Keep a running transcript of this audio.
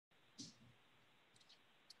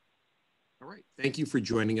All right, thank you for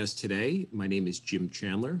joining us today. My name is Jim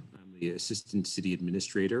Chandler. I'm the Assistant City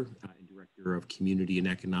Administrator and Director of Community and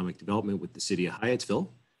Economic Development with the City of Hyattsville.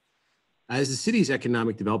 As the city's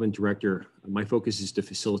Economic Development Director, my focus is to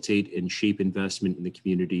facilitate and shape investment in the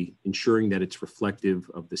community, ensuring that it's reflective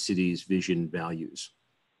of the city's vision and values.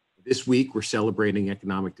 This week, we're celebrating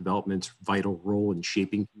economic development's vital role in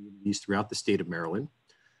shaping communities throughout the state of Maryland.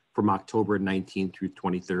 From October 19th through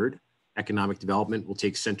 23rd, economic development will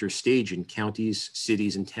take center stage in counties,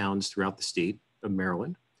 cities, and towns throughout the state of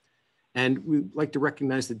Maryland. And we'd like to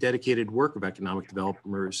recognize the dedicated work of economic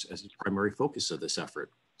developers as the primary focus of this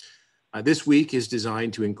effort. This week is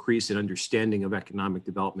designed to increase an understanding of economic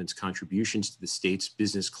development's contributions to the state's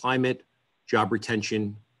business climate, job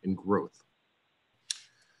retention, and growth.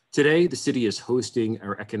 Today, the city is hosting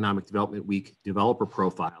our Economic Development Week Developer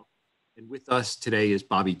Profile. And with us today is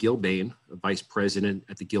Bobby Gilbane, a Vice President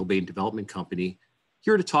at the Gilbane Development Company,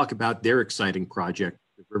 here to talk about their exciting project,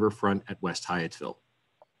 the Riverfront at West Hyattsville.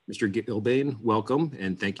 Mr. Gilbane, welcome,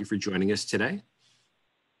 and thank you for joining us today.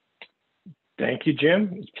 Thank you,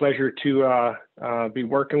 Jim. It's a pleasure to be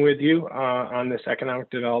working with you on this economic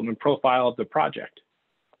development profile of the project.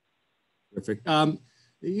 Perfect.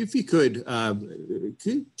 If you could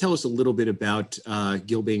you tell us a little bit about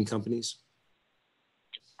Gilbane Companies?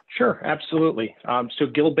 Sure, absolutely. So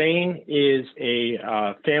Gilbane is a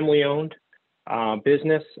family-owned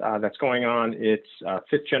business that's going on its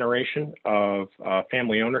fifth generation of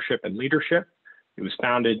family ownership and leadership. It was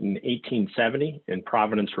founded in 1870 in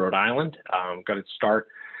Providence, Rhode Island. Got its start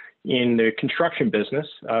in the construction business,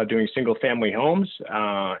 doing single-family homes,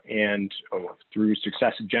 and through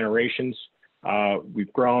successive generations,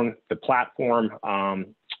 we've grown the platform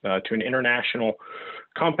to an international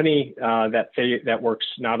company that works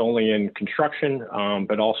not only in construction,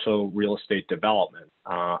 but also real estate development.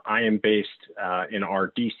 I am based in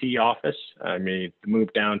our DC office. I made the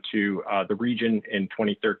move down to the region in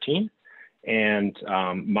 2013. And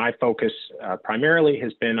my focus primarily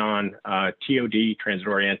has been on TOD,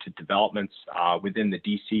 transit-oriented developments within the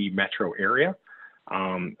DC metro area.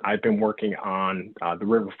 I've been working on the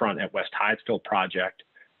Riverfront at West Hyattsville project,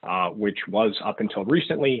 which was up until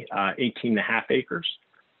recently 18.5 acres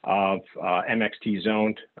of MXT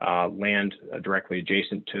zoned land directly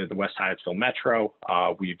adjacent to the West Hyattsville Metro.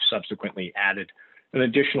 We've subsequently added an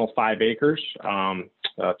additional 5 acres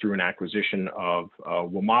through an acquisition of a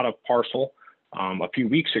WMATA parcel a few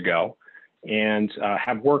weeks ago, and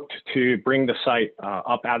have worked to bring the site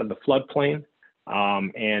up out of the floodplain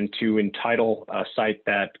and to entitle a site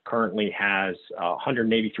that currently has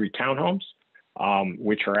 183 townhomes,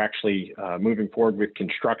 which are actually moving forward with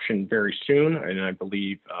construction very soon. And I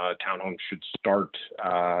believe townhomes should start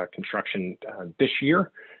construction this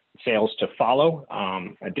year, sales to follow.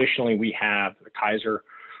 Additionally, we have the Kaiser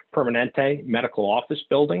Permanente medical office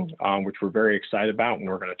building, which we're very excited about, and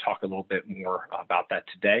we're going to talk a little bit more about that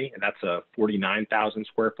today. And that's a 49,000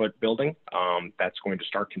 square foot building that's going to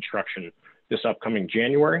start construction this upcoming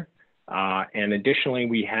January. And additionally,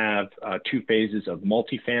 we have 2 phases of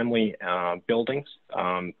multifamily buildings,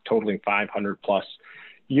 totaling 500 plus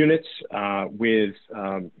units with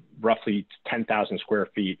roughly 10,000 square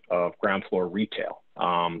feet of ground floor retail.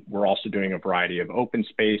 We're also doing a variety of open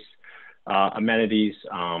space amenities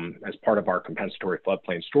as part of our compensatory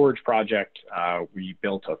floodplain storage project. We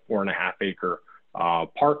built a 4.5 acre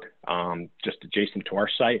park just adjacent to our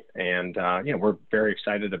site. And we're very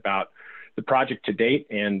excited about the project to date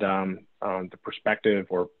and the perspective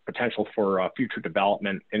or potential for future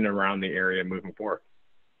development in and around the area moving forward.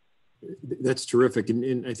 That's terrific,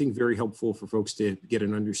 and I think very helpful for folks to get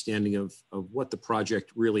an understanding of what the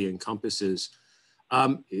project really encompasses.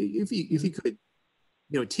 If you could,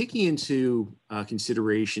 taking into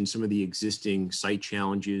consideration some of the existing site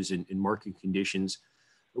challenges and market conditions,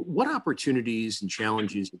 what opportunities and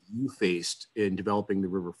challenges have you faced in developing the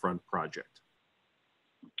Riverfront project?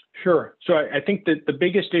 Sure. So I think that the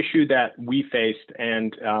biggest issue that we faced,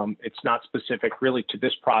 and it's not specific really to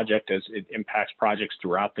this project as it impacts projects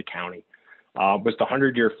throughout the county, was the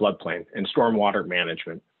 100-year floodplain and stormwater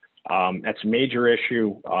management. That's a major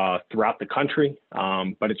issue throughout the country,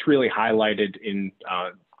 but it's really highlighted in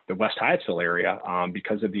the West Hyattsville area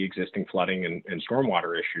because of the existing flooding and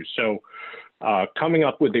stormwater issues. So coming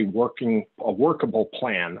up with a workable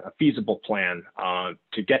plan, a feasible plan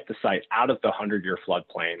to get the site out of the 100-year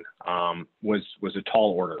floodplain was a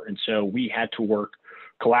tall order. And so we had to work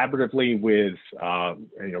collaboratively with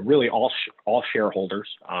really all shareholders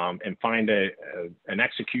and find an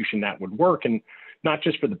execution that would work, and not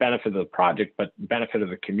just for the benefit of the project, but benefit of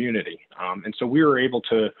the community. And so we were able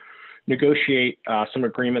to negotiate some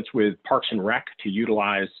agreements with Parks and Rec to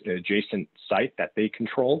utilize an adjacent site that they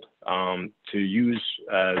controlled to use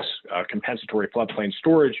as compensatory floodplain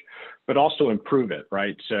storage, but also improve it,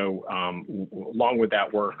 right? So along with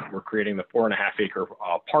that work, we're creating the 4.5-acre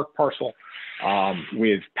park parcel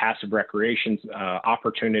with passive recreation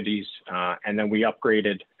opportunities, and then we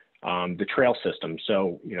upgraded the trail system.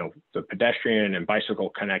 So, the pedestrian and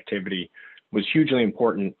bicycle connectivity was hugely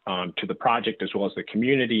important to the project as well as the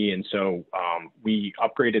community. And so we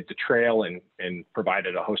upgraded the trail and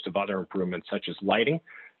provided a host of other improvements such as lighting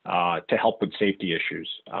to help with safety issues.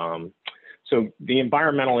 So the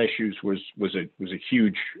environmental issues was a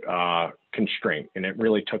huge constraint, and it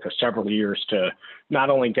really took us several years to not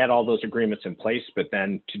only get all those agreements in place, but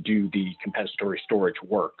then to do the compensatory storage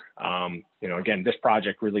work. Again, this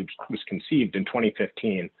project really was conceived in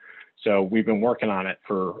 2015. So we've been working on it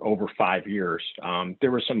for over 5 years. There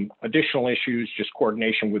were some additional issues, just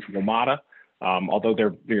coordination with WMATA. Although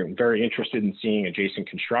they're very interested in seeing adjacent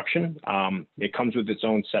construction, it comes with its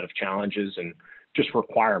own set of challenges and just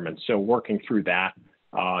requirements. So working through that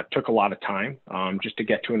took a lot of time just to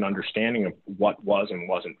get to an understanding of what was and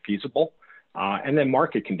wasn't feasible. And then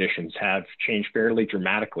market conditions have changed fairly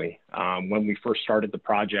dramatically. When we first started the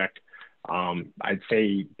project, I'd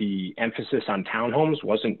say the emphasis on townhomes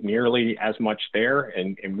wasn't nearly as much there,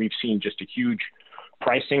 and we've seen just a huge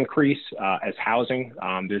price increase as housing.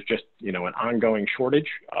 There's just an ongoing shortage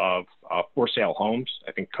of for sale homes.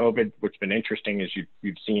 I think COVID, what's been interesting is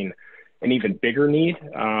you've seen an even bigger need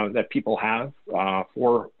that people have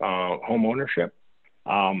for home ownership.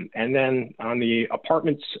 And then on the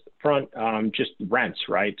apartments front, just rents,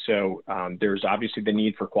 right? So there's obviously the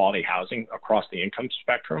need for quality housing across the income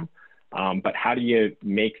spectrum. But how do you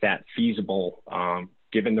make that feasible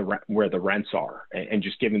given where the rents are and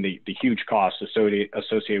just given the huge costs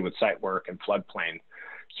associated with site work and floodplain?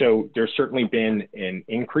 So there's certainly been an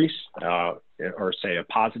increase or say a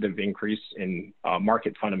positive increase in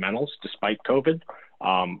market fundamentals despite COVID,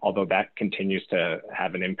 although that continues to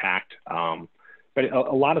have an impact. But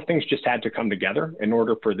a lot of things just had to come together in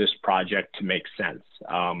order for this project to make sense.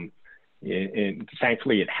 And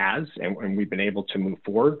thankfully it has, and we've been able to move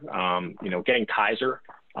forward. Getting Kaiser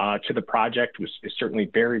to the project is certainly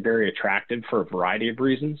very, very attractive for a variety of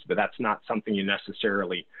reasons, but that's not something you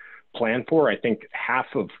necessarily plan for. I think half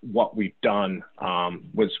of what we've done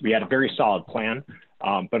was we had a very solid plan,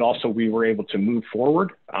 but also we were able to move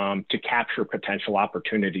forward to capture potential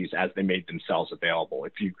opportunities as they made themselves available.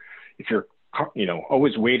 If you're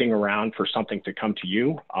always waiting around for something to come to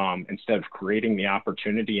you instead of creating the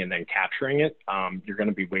opportunity and then capturing it, you're going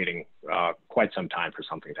to be waiting quite some time for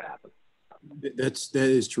something to happen. That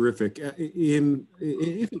is terrific.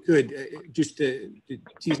 If you could just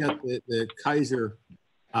tease out the Kaiser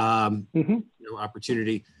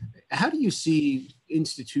opportunity, how do you see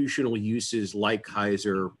institutional uses like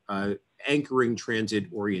Kaiser anchoring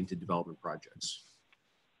transit-oriented development projects?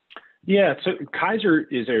 Yeah, so Kaiser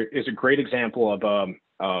is a great example of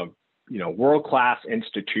a world-class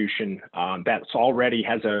institution that's already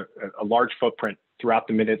has a large footprint throughout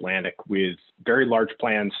the Mid-Atlantic with very large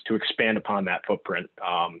plans to expand upon that footprint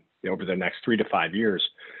over the next 3 to 5 years.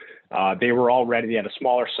 They had a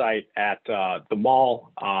smaller site at the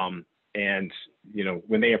mall, and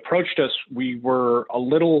when they approached us, we were a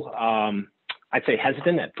little, I'd say,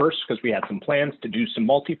 hesitant at first because we had some plans to do some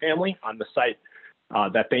multifamily on the site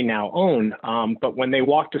that they now own. But when they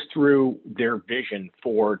walked us through their vision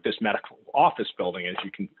for this medical office building, as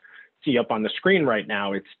you can see up on the screen right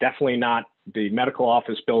now, it's definitely not the medical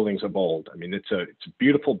office buildings of old. I mean, it's a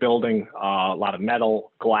beautiful building, a lot of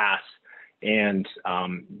metal, glass, and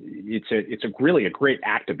it's really a great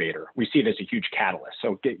activator. We see it as a huge catalyst.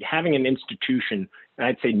 So having an institution, and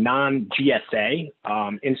I'd say non-GSA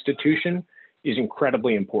institution, is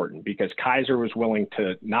incredibly important because Kaiser was willing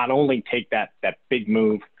to not only take that big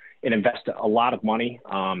move and invest a lot of money,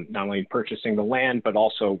 not only in purchasing the land, but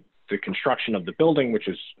also the construction of the building, which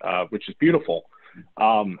is beautiful.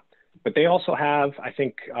 But they also have, I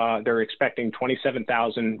think they're expecting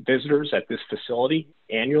 27,000 visitors at this facility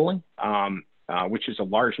annually, which is a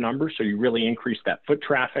large number. So you really increase that foot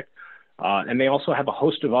traffic. And they also have a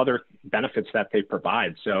host of other benefits that they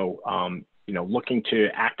provide. So, looking to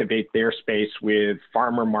activate their space with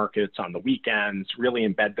farmer markets on the weekends, really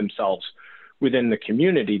embed themselves within the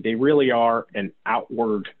community. They really are an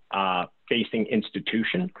outward facing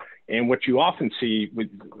institution. And what you often see with,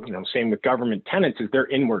 same with government tenants is they're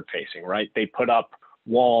inward facing, right? They put up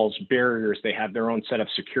walls, barriers, they have their own set of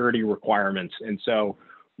security requirements. And so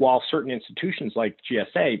while certain institutions like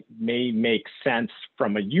GSA may make sense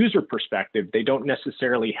from a user perspective, they don't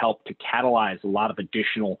necessarily help to catalyze a lot of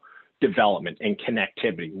additional development and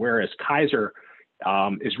connectivity, whereas Kaiser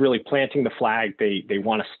is really planting the flag. They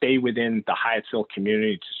want to stay within the Hyattsville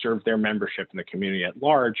community to serve their membership and the community at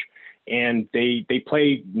large, and they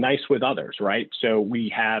play nice with others, right? So we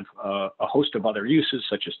have a host of other uses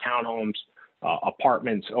such as townhomes,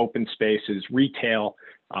 apartments, open spaces, retail.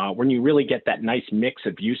 When you really get that nice mix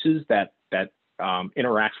of uses that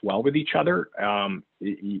interacts well with each other,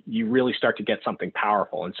 you really start to get something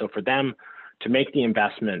powerful. And so for them to make the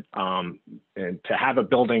investment and to have a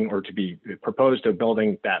building or to be proposed a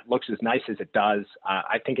building that looks as nice as it does,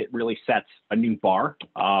 I think it really sets a new bar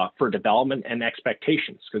for development and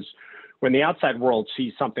expectations. Because when the outside world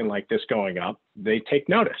sees something like this going up, they take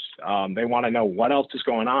notice. They want to know what else is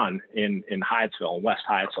going on in Hyattsville, West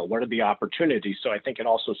Hyattsville. What are the opportunities? So I think it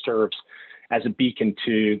also serves as a beacon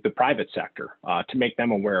to the private sector to make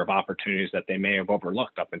them aware of opportunities that they may have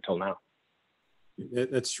overlooked up until now.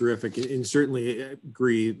 That's terrific. And certainly I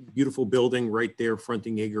agree. Beautiful building right there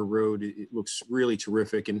fronting Yeager Road. It looks really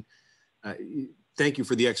terrific. And thank you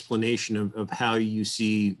for the explanation of how you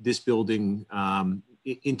see this building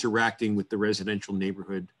interacting with the residential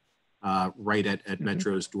neighborhood right at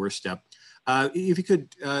Metro's doorstep. If you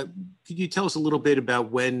could you tell us a little bit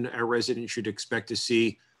about when our residents should expect to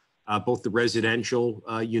see both the residential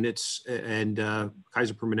units and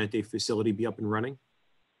Kaiser Permanente facility be up and running?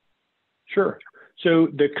 Sure. So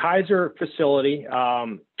the Kaiser facility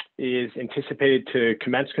is anticipated to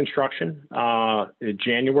commence construction in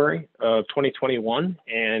January of 2021,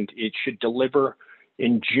 and it should deliver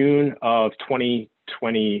in June of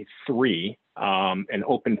 2023 and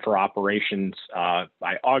open for operations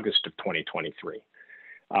by August of 2023.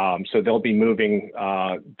 So they'll be moving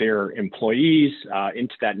their employees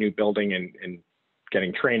into that new building and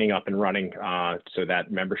getting training up and running so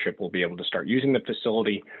that membership will be able to start using the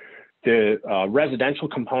facility. The residential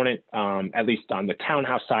component, at least on the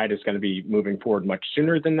townhouse side, is going to be moving forward much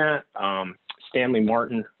sooner than that. Stanley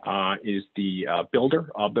Martin is the builder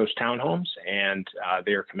of those townhomes, and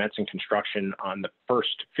they are commencing construction on the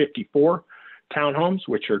first 54 townhomes,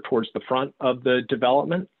 which are towards the front of the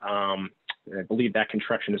development. I believe that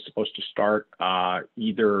construction is supposed to start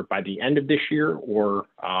either by the end of this year or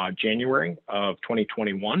January of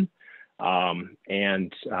 2021.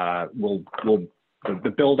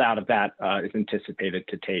 The build out of that is anticipated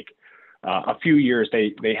to take a few years.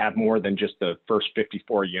 They have more than just the first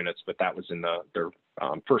 54 units, but that was in their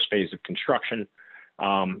first phase of construction.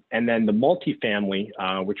 And then the multifamily,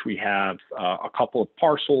 which we have a couple of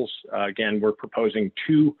parcels. Again, we're proposing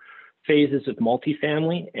 2 phases of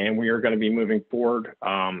multifamily, and we are going to be moving forward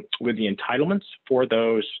with the entitlements for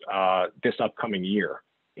those this upcoming year,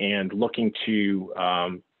 and looking to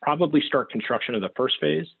probably start construction of the first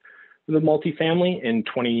phase of the multifamily in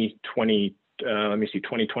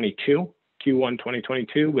 2022, Q1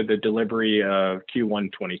 2022, with the delivery of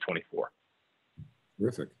Q1 2024.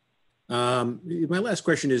 Terrific. My last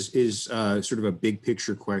question is sort of a big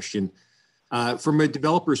picture question. From a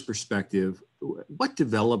developer's perspective, what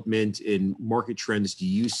development and market trends do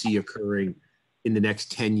you see occurring in the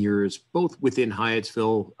next 10 years, both within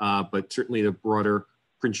Hyattsville, but certainly the broader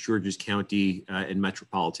Prince George's County and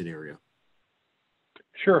metropolitan area?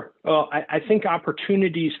 Sure. Well, I think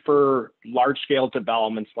opportunities for large-scale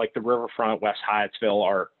developments like the Riverfront, West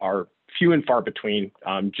Hyattsville are few and far between,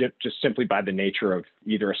 just simply by the nature of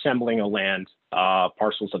either assembling a land,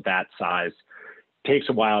 parcels of that size. It takes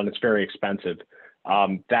a while and it's very expensive.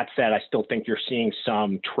 That said, I still think you're seeing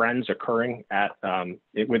some trends occurring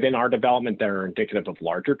within our development that are indicative of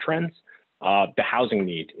larger trends. The housing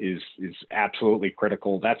need is absolutely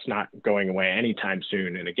critical. That's not going away anytime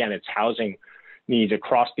soon. And again, it's housing needs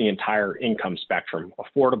across the entire income spectrum: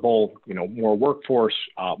 affordable, more workforce,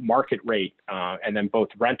 market rate, and then both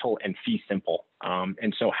rental and fee simple.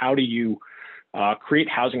 And so how do you create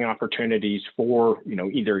housing opportunities for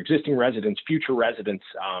either existing residents, future residents,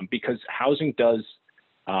 because housing does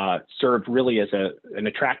serve really as an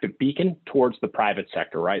attractive beacon towards the private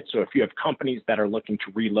sector, right? So if you have companies that are looking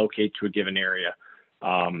to relocate to a given area,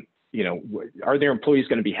 are their employees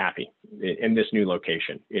going to be happy in this new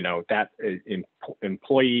location? That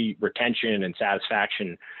employee retention and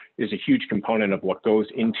satisfaction is a huge component of what goes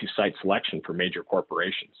into site selection for major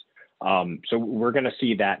corporations. So we're going to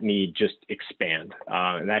see that need just expand,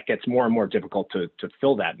 and that gets more and more difficult to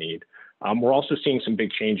fill that need. We're also seeing some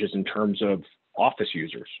big changes in terms of office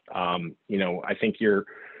users. I think you're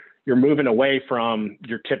moving away from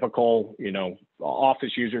your typical,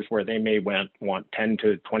 office users where they may want 10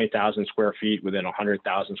 to 20,000 square feet within a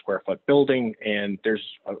 100,000 square foot building. And there's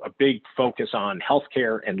a big focus on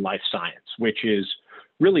healthcare and life science, which is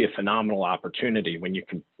really a phenomenal opportunity when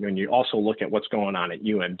you also look at what's going on at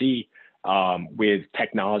UMD with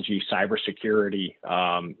technology, cybersecurity,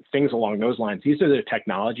 things along those lines. These are the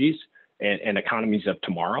technologies and economies of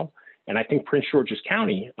tomorrow. And I think Prince George's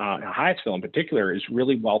County, Hyattsville in particular, is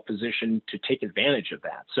really well positioned to take advantage of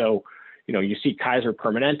that. So, you know, you see Kaiser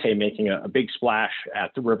Permanente making a big splash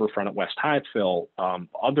at the Riverfront at West Hyattsville.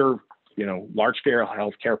 Other, you know, large-scale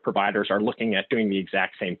healthcare providers are looking at doing the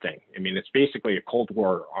exact same thing. I mean, it's basically a Cold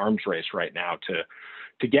War arms race right now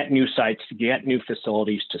to get new sites, to get new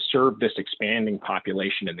facilities, to serve this expanding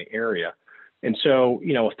population in the area. And so,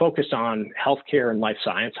 you know, a focus on healthcare and life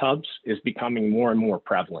science hubs is becoming more and more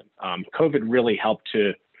prevalent. COVID really helped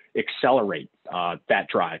to accelerate that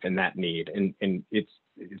drive and that need. And it's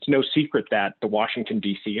no secret that the Washington,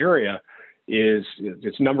 D.C. area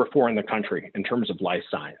it's number 4 in the country in terms of life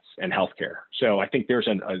science and healthcare. So I think there's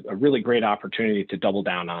a really great opportunity to double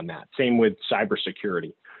down on that. Same with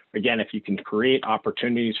cybersecurity. Again, if you can create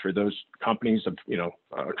opportunities for those companies of, you know,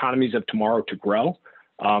 economies of tomorrow to grow,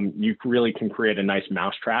 you really can create a nice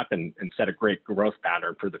mousetrap and set a great growth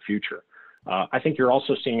pattern for the future. I think you're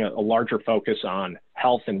also seeing a larger focus on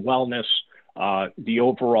health and wellness, the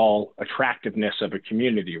overall attractiveness of a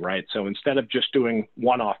community, right? So instead of just doing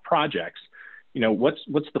one-off projects, you know, what's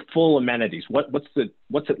the full amenities? What's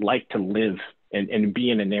it like to live and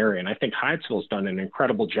be in an area? And I think Hyattsville's done an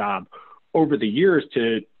incredible job over the years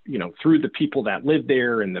to, you know, through the people that live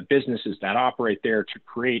there and the businesses that operate there, to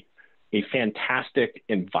create a fantastic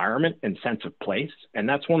environment and sense of place. And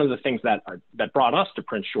that's one of the things that brought us to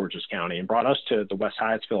Prince George's County and brought us to the West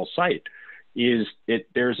Hyattsville site.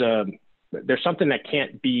 There's something that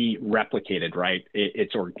can't be replicated, right?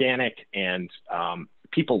 It's organic, and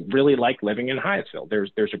people really like living in Hyattsville.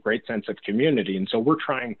 There's a great sense of community. And so we're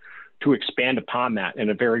trying to expand upon that in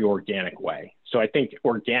a very organic way. So I think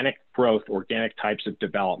organic growth, organic types of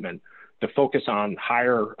development, the focus on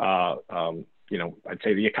higher, you know, I'd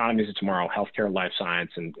say the economies of tomorrow, healthcare, life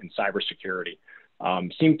science, and cybersecurity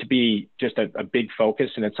seem to be just a big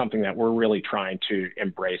focus. And it's something that we're really trying to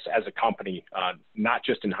embrace as a company, not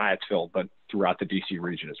just in Hyattsville, but throughout the DC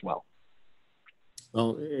region as well.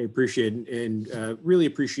 Well, I appreciate and really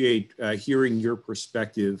appreciate hearing your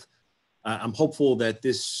perspective. I'm hopeful that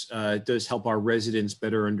this does help our residents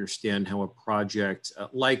better understand how a project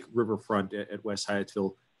like Riverfront at West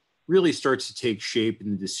Hyattsville really starts to take shape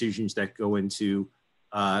in the decisions that go into,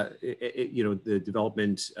 you know, the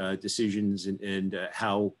development decisions and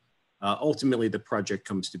how ultimately the project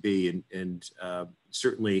comes to be. And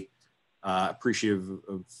certainly appreciative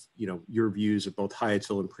of, you know, your views of both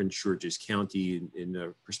Hyattsville and Prince George's County in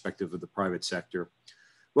the perspective of the private sector.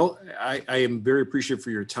 Well, I am very appreciative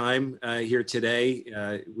for your time here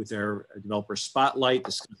today with our developer spotlight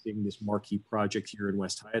discussing this marquee project here in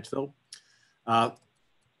West Hyattsville.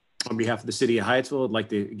 On behalf of the city of Hyattsville, I'd like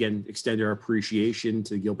to again extend our appreciation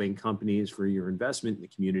to the Gilbane companies for your investment in the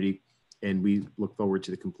community, and we look forward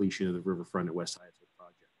to the completion of the Riverfront at West Hyattsville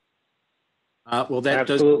project. Well, that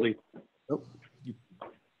absolutely.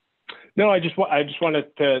 No, I just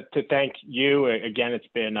wanted to thank you again. It's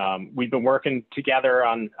been we've been working together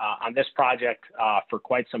on this project for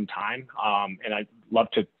quite some time, and I'd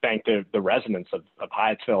love to thank the residents of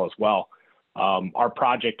Hyattsville as well. Our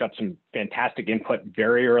project got some fantastic input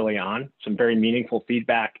very early on, some very meaningful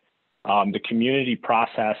feedback. The community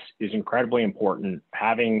process is incredibly important.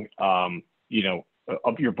 Having you know,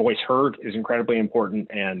 of your voice heard is incredibly important,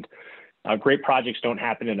 and great projects don't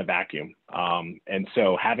happen in a vacuum. And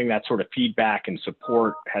so having that sort of feedback and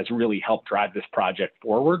support has really helped drive this project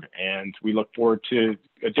forward. And we look forward to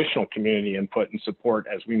additional community input and support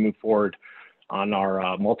as we move forward on our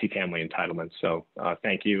multifamily entitlements. So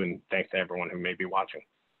thank you, and thanks to everyone who may be watching.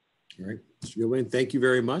 All right, Mr. Gilbane, thank you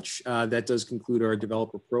very much. That does conclude our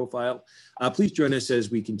developer profile. Please join us as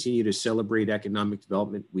we continue to celebrate Economic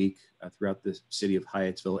Development Week throughout the city of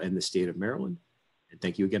Hyattsville and the state of Maryland. And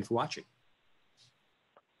thank you again for watching.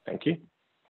 Thank you.